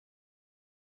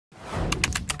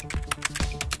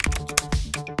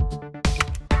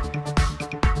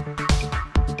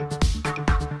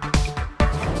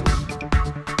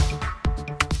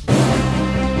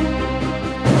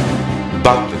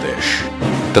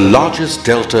the largest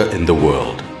delta in the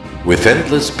world, with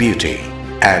endless beauty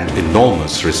and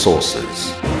enormous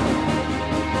resources.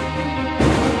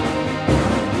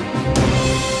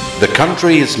 The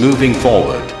country is moving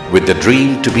forward with the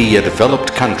dream to be a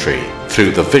developed country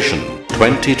through the Vision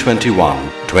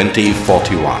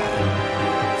 2021-2041.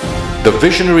 The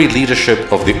visionary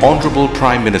leadership of the Honorable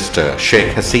Prime Minister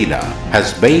Sheikh Hasina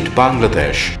has made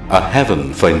Bangladesh a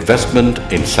heaven for investment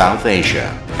in South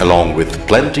Asia, along with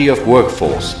plenty of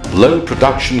workforce, low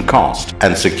production cost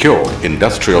and secure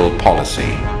industrial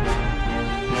policy.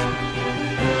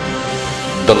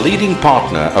 The leading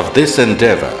partner of this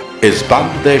endeavor is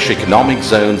Bangladesh Economic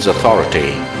Zones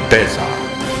Authority, BEZs.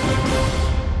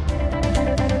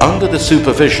 Under the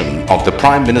supervision of the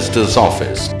Prime Minister's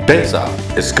Office,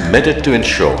 BEZs is committed to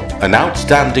ensure an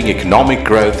outstanding economic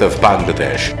growth of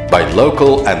Bangladesh by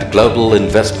local and global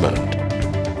investment.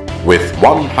 With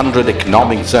 100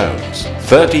 economic zones,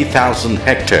 30,000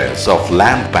 hectares of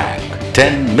land bank,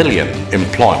 10 million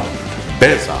employment,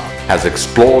 BEZs has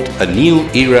explored a new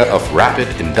era of rapid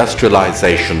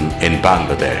industrialization in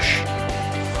Bangladesh.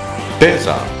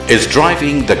 BEZs is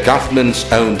driving the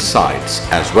government's-owned sites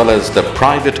as well as the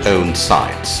private-owned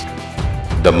sites.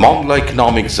 The Mongla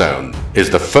Economic Zone is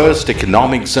the first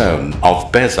economic zone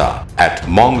of BEZs at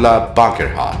Mongla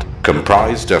Bagherhat,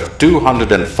 comprised of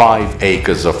 205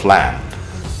 acres of land.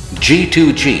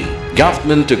 G2G,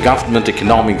 Government-to-Government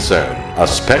Economic Zone, a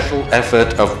special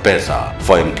effort of BEZs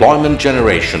for employment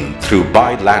generation through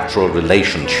bilateral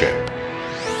relationship.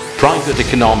 Private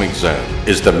Economic Zone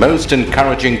is the most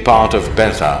encouraging part of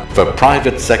BEZs for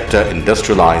private sector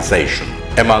industrialization.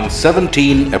 Among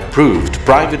 17 approved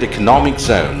private economic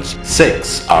zones,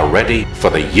 6 are ready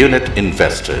for the unit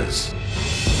investors.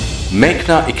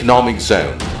 Meghna Economic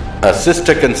Zone, a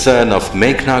sister concern of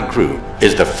Meghna Group,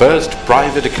 is the first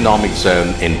private economic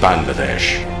zone in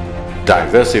Bangladesh.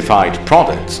 Diversified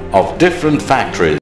products of different factories